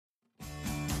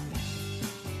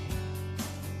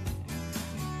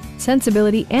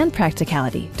sensibility, and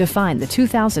practicality define the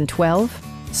 2012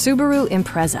 Subaru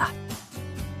Impreza.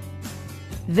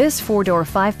 This four-door,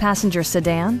 five-passenger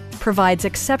sedan provides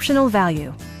exceptional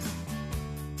value.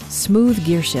 Smooth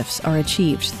gear shifts are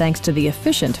achieved thanks to the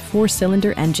efficient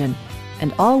four-cylinder engine,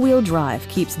 and all-wheel drive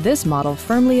keeps this model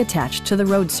firmly attached to the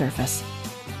road surface.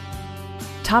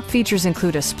 Top features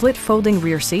include a split folding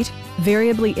rear seat,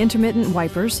 variably intermittent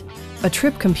wipers, a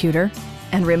trip computer,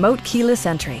 and remote keyless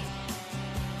entry.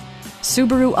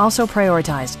 Subaru also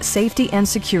prioritized safety and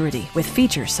security with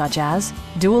features such as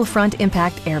dual front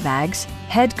impact airbags,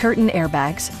 head curtain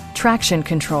airbags, traction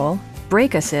control,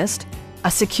 brake assist,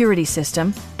 a security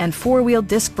system, and four-wheel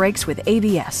disc brakes with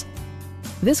ABS.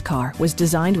 This car was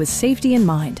designed with safety in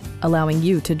mind, allowing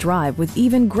you to drive with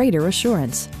even greater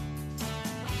assurance.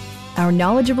 Our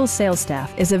knowledgeable sales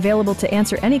staff is available to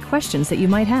answer any questions that you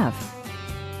might have.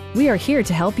 We are here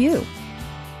to help you.